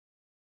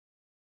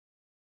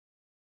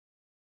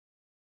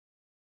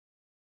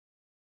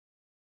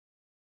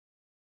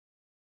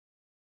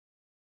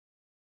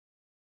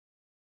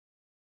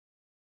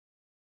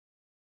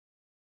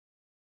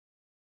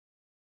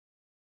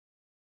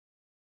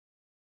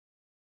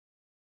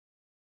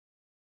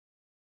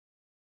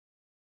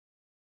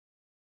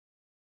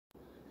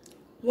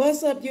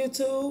What's up,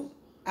 YouTube?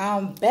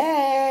 I'm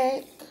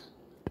back.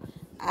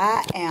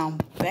 I am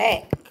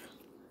back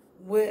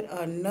with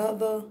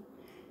another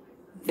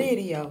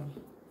video.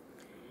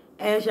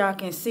 As y'all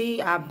can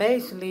see, I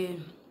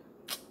basically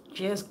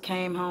just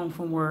came home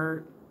from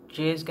work,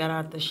 just got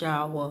out the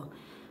shower.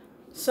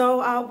 So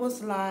I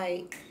was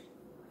like,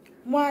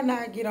 why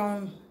not get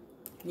on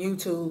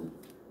YouTube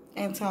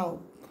and talk?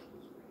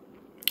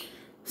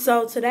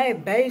 So today,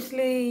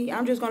 basically,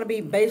 I'm just going to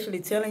be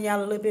basically telling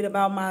y'all a little bit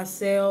about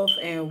myself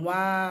and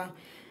why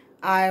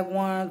I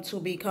want to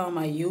become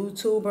a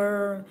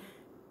YouTuber.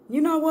 You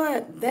know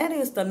what? That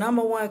is the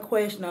number one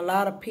question a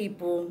lot of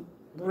people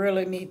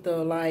really need to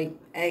like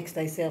ask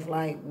themselves,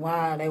 like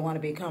why they want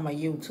to become a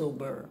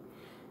YouTuber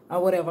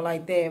or whatever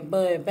like that.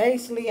 But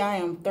basically, I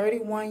am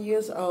 31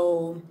 years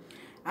old.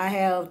 I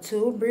have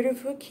two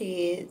beautiful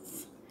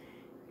kids.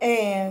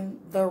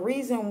 And the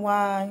reason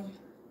why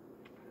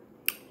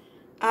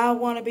I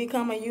want to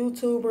become a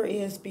YouTuber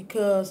is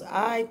because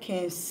I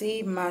can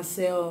see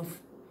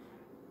myself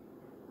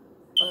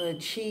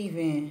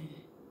achieving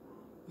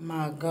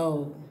my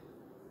goal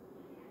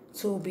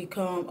to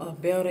become a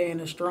better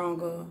and a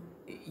stronger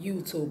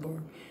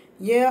YouTuber.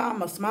 Yeah,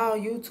 I'm a small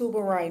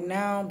YouTuber right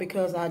now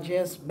because I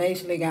just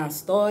basically got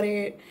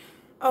started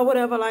or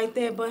whatever like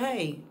that. But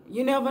hey,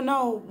 you never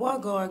know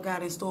what God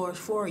got in stores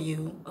for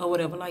you or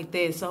whatever like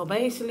that. So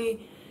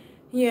basically,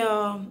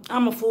 yeah,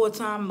 I'm a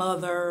full-time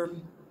mother.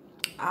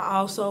 I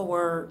also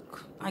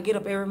work. I get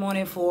up every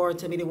morning at 4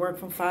 to be to work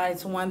from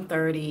 5 to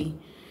 1:30.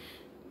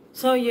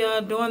 So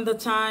yeah, during the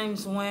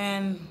times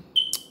when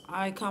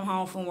I come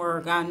home from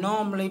work, I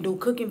normally do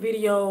cooking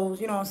videos.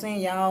 You know what I'm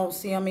saying? Y'all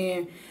see them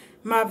in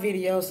my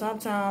videos.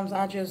 Sometimes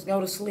I just go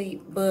to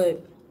sleep.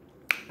 But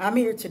I'm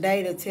here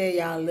today to tell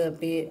y'all a little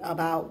bit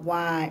about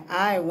why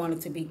I wanted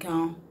to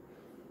become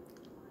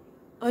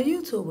a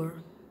YouTuber.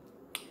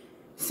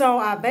 So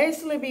I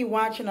basically be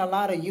watching a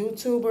lot of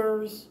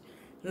YouTubers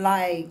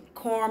like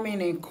Carmen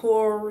and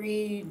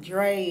Corey,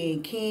 Dre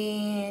and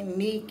Ken,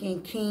 Nick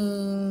and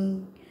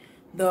King,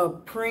 the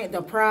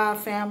Pride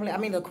family. I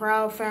mean the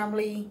Crowd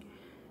family,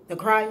 the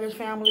Cryers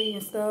family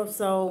and stuff.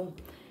 So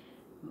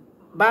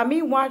by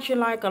me watching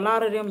like a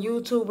lot of them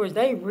YouTubers,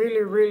 they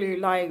really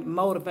like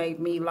motivate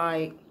me.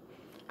 Like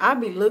I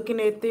be looking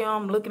at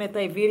them, looking at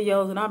their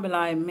videos, and I be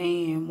like,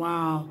 man,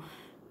 wow,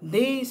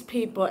 these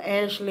people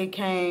actually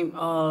came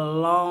a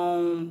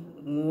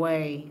long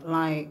way.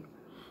 Like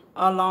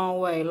a long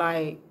way.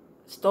 Like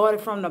started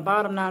from the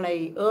bottom, now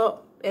they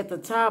up at the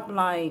top.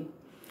 Like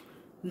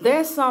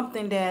that's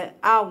something that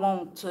I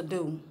want to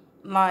do.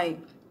 Like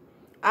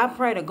I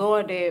pray to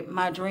God that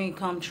my dream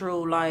come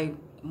true. Like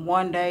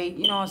one day,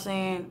 you know what I'm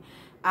saying,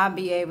 I'll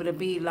be able to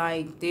be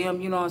like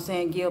them, you know what I'm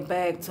saying, give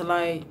back to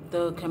like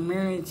the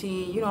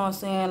community, you know what I'm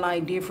saying,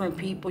 like different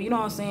people, you know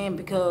what I'm saying,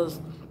 because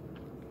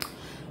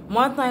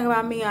one thing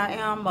about me, I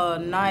am a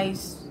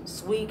nice,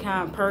 sweet,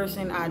 kind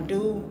person. I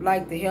do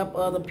like to help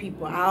other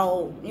people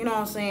out, you know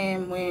what I'm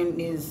saying, when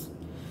it's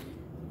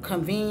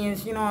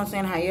convenience, you know what I'm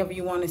saying, however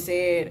you want to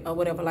say it or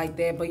whatever like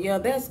that. But yeah,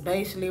 that's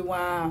basically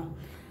why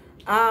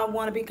I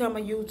want to become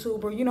a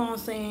YouTuber, you know what I'm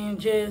saying,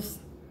 just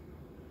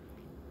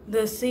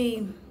to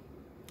see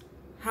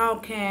how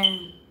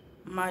can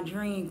my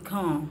dream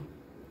come.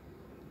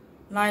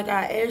 Like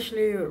I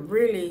actually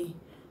really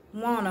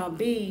want to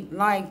be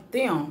like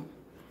them.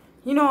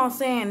 You know what I'm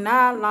saying?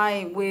 Not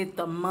like with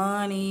the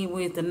money,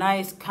 with the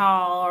nice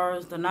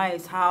cars, the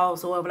nice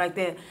house, or whatever like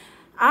that.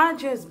 I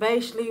just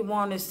basically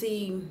want to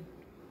see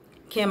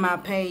can my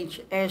page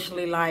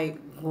actually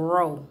like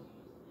grow.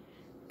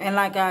 And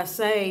like I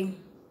say,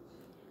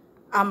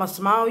 I'm a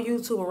small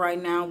YouTuber right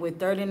now with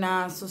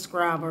 39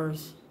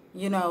 subscribers,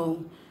 you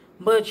know,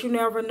 but you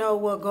never know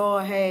what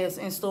God has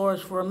in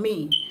stores for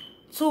me.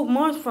 2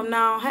 months from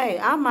now, hey,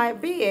 I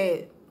might be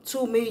at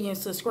 2 million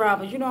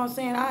subscribers. You know what I'm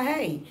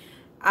saying?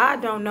 I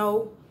don't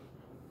know.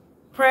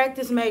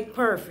 Practice make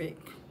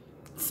perfect.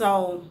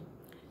 So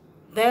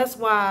that's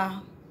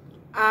why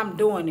I'm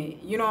doing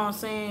it. You know what I'm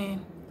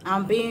saying?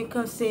 I'm being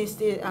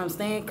consistent. I'm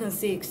staying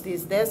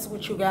consistent. That's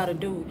what you got to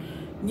do.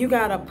 You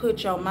got to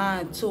put your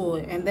mind to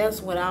it. And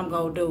that's what I'm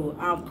going to do.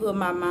 I'll put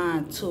my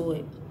mind to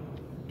it.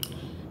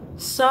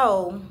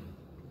 So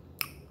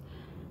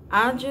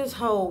I just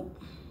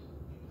hope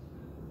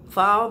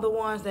for all the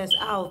ones that's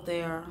out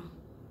there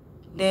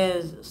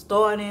that's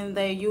starting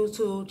their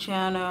YouTube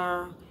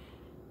channel,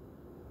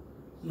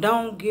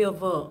 don't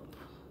give up.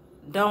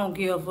 Don't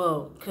give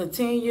up.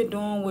 Continue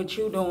doing what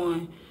you're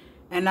doing,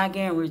 and I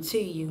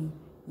guarantee you,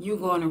 you're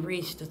going to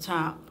reach the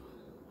top.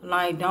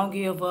 Like, don't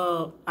give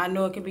up. I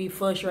know it can be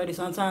frustrating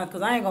sometimes,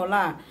 because I ain't going to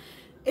lie.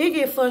 It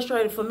get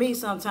frustrated for me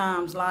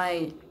sometimes.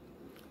 Like,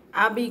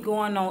 I be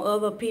going on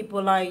other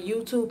people, like,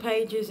 YouTube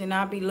pages, and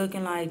I be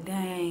looking like,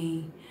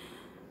 dang,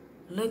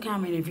 look how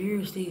many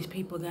views these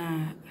people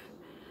got.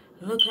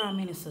 Look how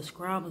many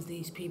subscribers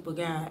these people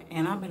got.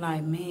 And I be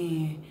like,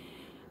 man,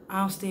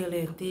 I'm still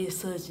at this,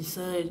 such and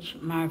such.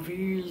 My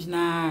views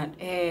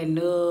not adding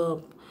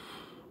up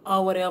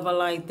or whatever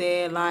like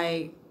that.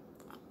 Like,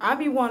 I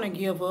be want to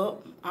give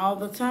up all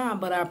the time,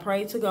 but I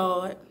pray to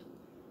God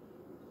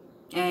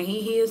And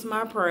he hears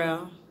my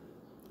prayer.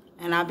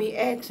 And I be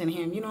asking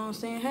him, you know what I'm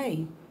saying?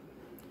 Hey,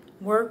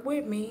 work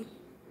with me.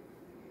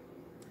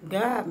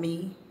 Guide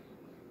me.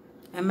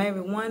 And maybe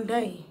one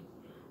day,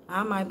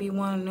 I might be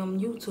one of them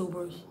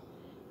YouTubers.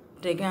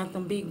 They got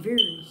them big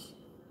views.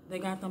 They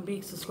got them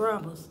big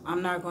subscribers.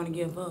 I'm not going to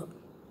give up.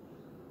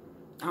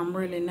 I'm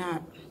really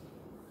not.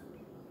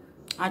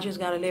 I just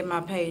got to let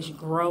my page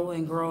grow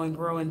and grow and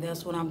grow. And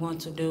that's what I'm going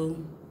to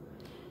do.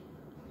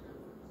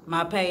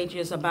 My page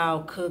is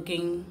about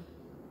cooking.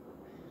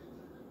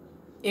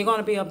 It's going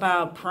to be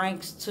about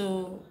pranks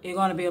too. It's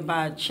going to be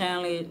about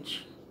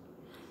challenge.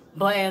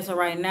 But as of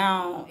right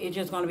now, it's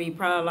just going to be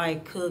probably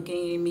like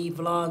cooking, me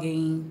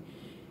vlogging.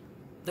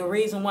 The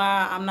reason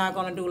why I'm not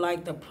going to do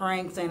like the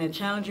pranks and the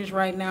challenges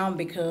right now,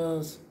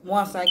 because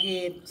once I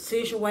get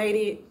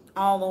situated,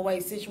 all the way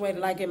situated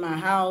like in my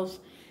house,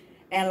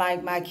 and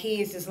like my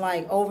kids is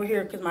like over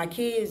here, because my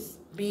kids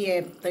be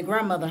at the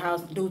grandmother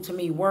house due to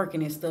me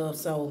working and stuff.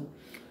 So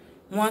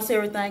once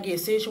everything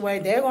gets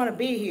situated, they're going to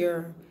be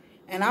here,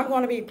 and I'm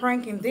going to be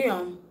pranking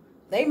them.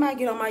 They might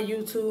get on my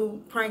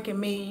YouTube pranking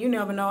me. You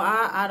never know.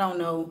 I don't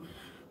know.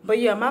 But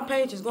yeah, my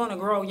page is going to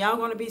grow. Y'all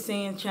going to be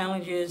seeing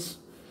challenges,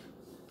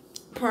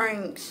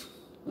 pranks.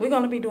 We're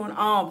going to be doing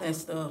all that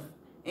stuff.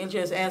 And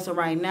just as of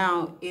right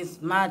now,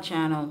 it's my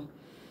channel.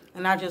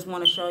 And I just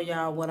want to show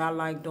y'all what I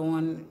like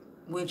doing,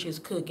 which is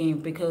cooking,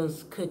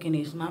 because cooking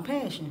is my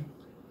passion.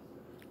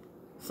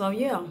 So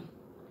yeah,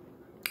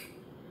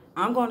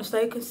 I'm going to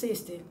stay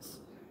consistent.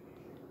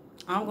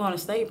 I'm going to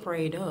stay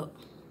prayed up.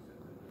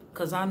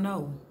 Because I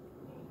know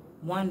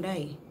one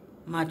day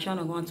my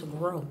channel going to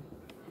grow.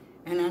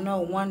 And I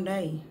know one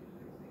day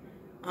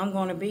I'm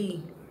going to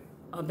be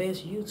a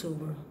best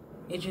YouTuber.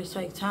 It just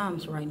takes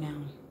times right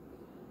now.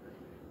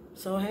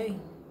 So hey,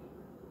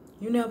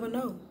 you never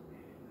know.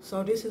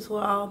 So this is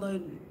for all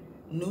the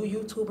new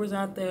YouTubers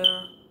out there,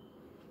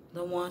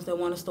 the ones that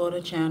want to start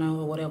a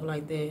channel or whatever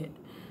like that.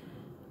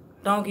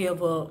 Don't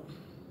give up.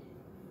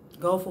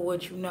 Go for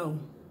what you know.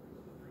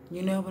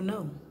 You never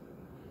know.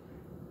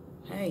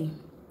 Hey,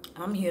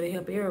 I'm here to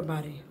help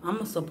everybody. I'm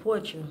going to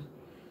support you.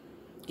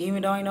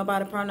 Even though ain't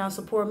nobody probably not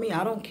support me,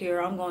 I don't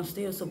care. I'm going to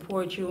still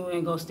support you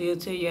and go still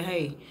tell you,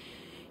 hey,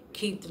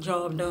 keep the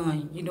job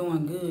done. You're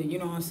doing good. You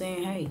know what I'm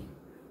saying? Hey,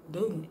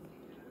 do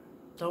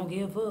it. Don't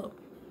give up.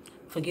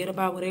 Forget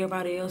about what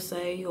everybody else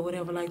say or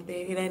whatever like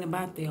that. It ain't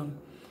about them.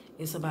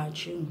 It's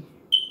about you.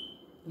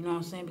 You know what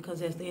I'm saying?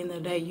 Because at the end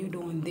of the day, you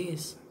doing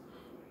this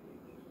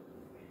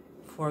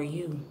for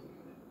you.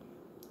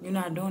 You're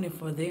not doing it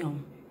for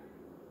them.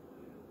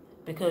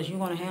 Because you're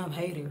going to have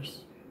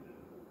haters.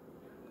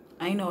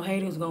 Ain't no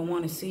haters going to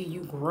want to see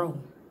you grow.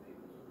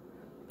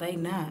 They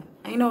not.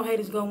 Ain't no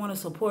haters going to want to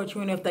support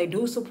you. And if they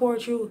do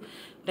support you,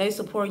 they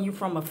supporting you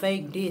from a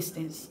fake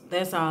distance.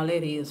 That's all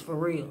it is, for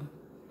real.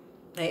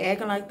 They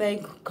acting like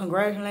they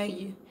congratulate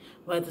you,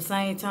 but at the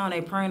same time,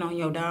 they praying on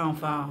your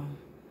downfall.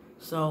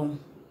 So,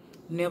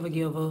 never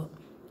give up,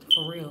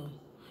 for real.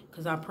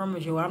 Because I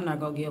promise you, I'm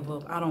not going to give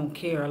up. I don't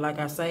care. Like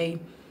I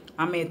say,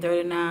 I'm at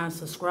 39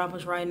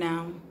 subscribers right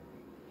now.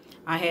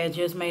 I had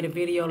just made a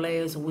video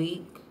last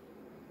week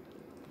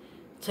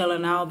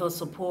telling all the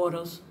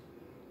supporters,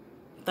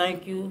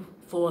 thank you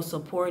for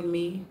supporting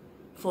me,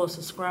 for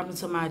subscribing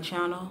to my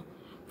channel,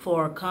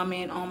 for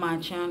commenting on my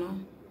channel.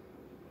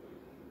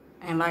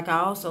 And like I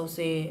also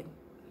said,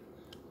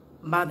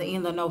 by the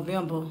end of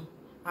November,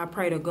 I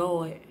pray to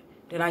God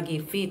that I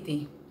get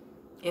 50.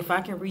 If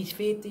I can reach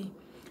 50,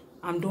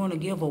 I'm doing a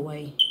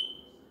giveaway.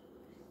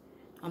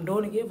 I'm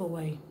doing a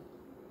giveaway.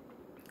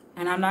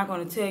 And I'm not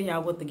going to tell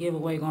y'all what the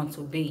giveaway going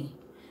to be.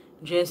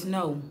 Just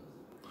know,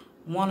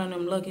 one of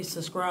them lucky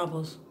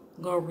subscribers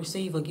going to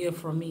receive a gift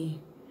from me.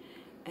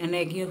 And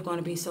that gift going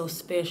to be so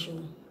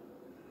special.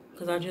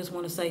 Because I just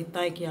want to say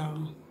thank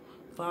y'all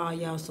for all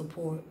y'all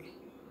support.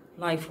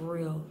 Like, for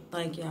real,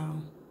 thank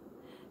y'all.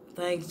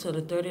 Thanks to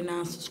the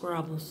 39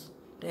 subscribers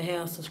that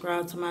have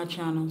subscribed to my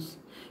channels,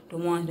 the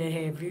ones that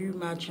have viewed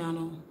my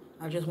channel.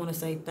 I just want to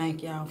say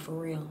thank y'all, for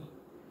real.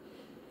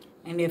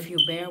 And if you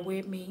bear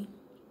with me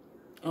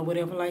or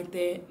whatever like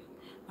that,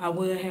 I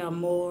will have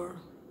more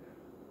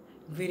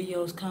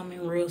videos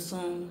coming real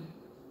soon.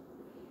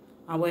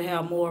 I will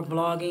have more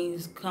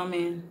vloggings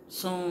coming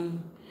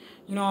soon.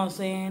 You know what I'm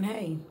saying?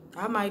 Hey,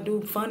 I might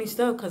do funny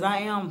stuff because I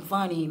am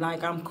funny.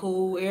 Like, I'm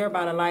cool.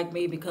 Everybody like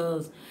me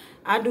because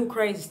I do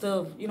crazy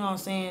stuff, you know what I'm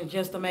saying,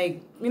 just to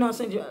make, you know what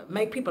I'm saying,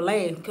 make people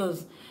laugh.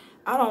 Because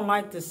I don't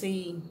like to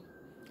see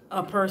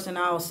a person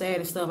all sad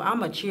and stuff.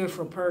 I'm a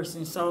cheerful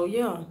person. So,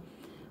 yeah,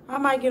 I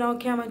might get on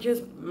camera and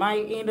just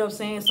might end up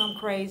saying something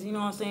crazy, you know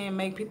what I'm saying,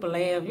 make people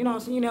laugh. You know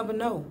what I'm saying? You never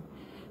know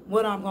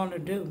what I'm going to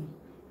do.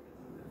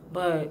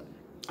 But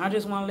I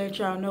just want to let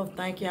y'all know,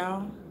 thank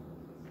y'all.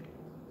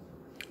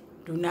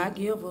 Do not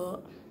give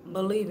up.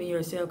 Believe in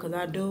yourself, because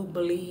I do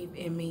believe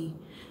in me.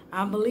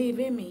 I believe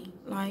in me.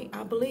 Like,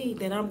 I believe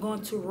that I'm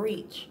going to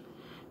reach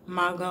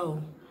my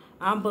goal.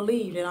 I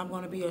believe that I'm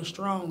going to be a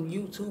strong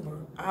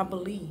YouTuber. I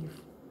believe.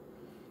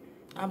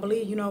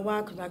 You know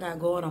why? Because I got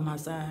God on my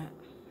side.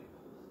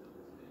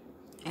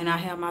 And I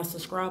have my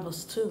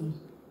subscribers too.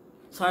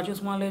 So I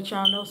just want to let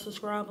y'all know,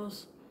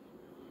 subscribers,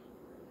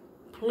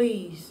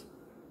 please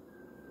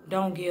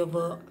don't give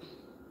up.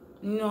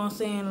 You know what I'm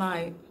saying?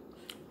 Like,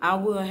 I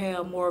will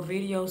have more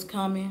videos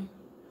coming.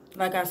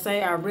 Like I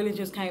say, I really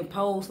just can't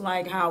post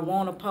like how I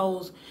want to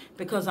post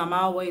because I'm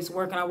always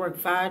working. I work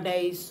 5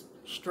 days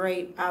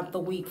straight out the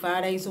week,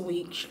 5 days a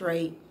week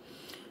straight.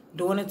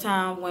 During the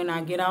time when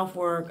I get off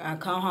work, I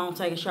come home,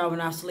 take a shower,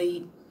 and I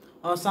sleep.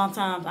 Or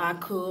sometimes I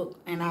cook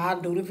and I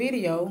do the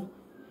video.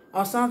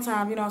 Or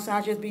sometimes, you know what I'm saying,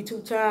 I just be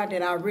too tired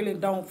that I really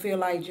don't feel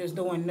like just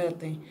doing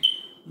nothing.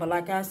 But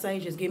like I say,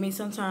 just give me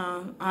some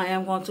time. I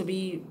am going to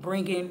be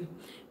bringing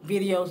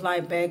videos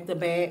like back to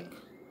back.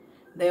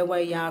 That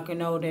way y'all can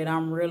know that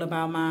I'm real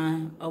about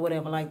mine or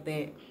whatever like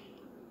that.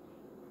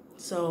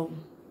 So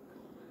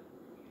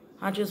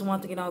I just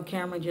want to get on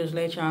camera and just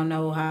let y'all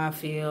know how I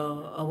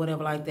feel or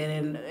whatever like that.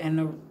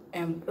 And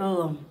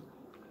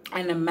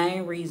the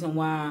main reason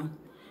why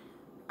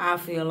I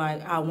feel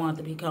like I want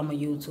to become a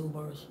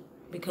YouTuber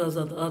because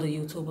of the other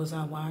YouTubers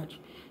I watch.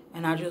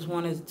 And I just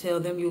wanted to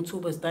tell them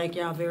YouTubers, thank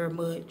y'all very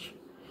much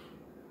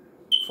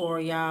for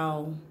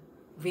y'all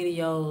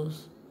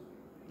videos,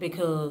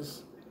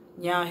 because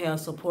y'all have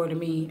supported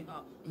me.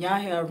 Y'all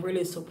have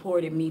really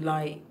supported me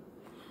like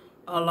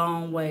a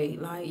long way.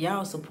 Like,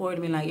 y'all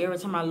supported me. Like, every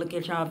time I look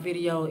at y'all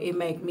video, it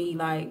make me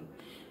like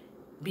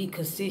be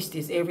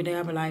consistent every day.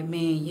 I be like,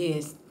 man,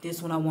 yes,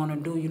 this what I want to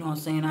do. You know what I'm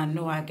saying? I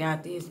know I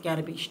got this. Got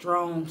to be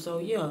strong. So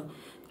yeah,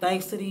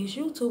 thanks to these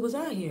YouTubers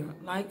out here,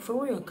 like,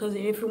 for real. Because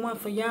if it weren't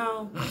for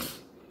y'all,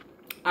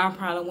 I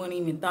probably wouldn't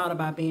even thought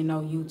about being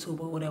no YouTuber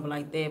or whatever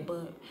like that.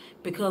 But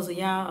because of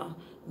y'all,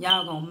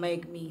 y'all gonna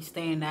make me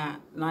stand out,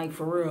 like,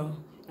 for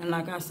real. And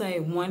like I say,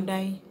 one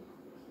day,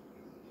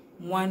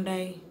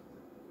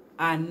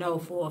 I know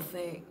for a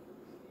fact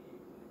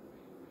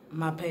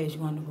my page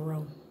going to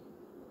grow.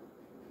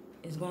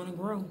 It's going to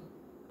grow.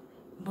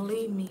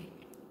 Believe me.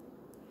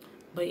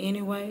 But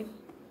anyway,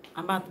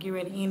 I'm about to get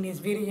ready to end this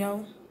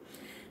video.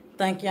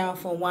 Thank y'all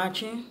for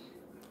watching.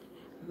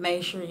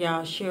 Make sure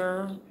y'all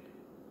share,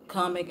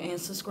 comment, and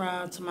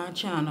subscribe to my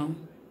channel.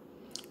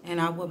 And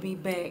I will be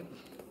back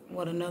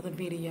with another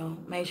video.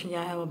 Make sure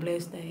y'all have a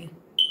blessed day.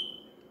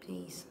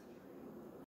 Peace.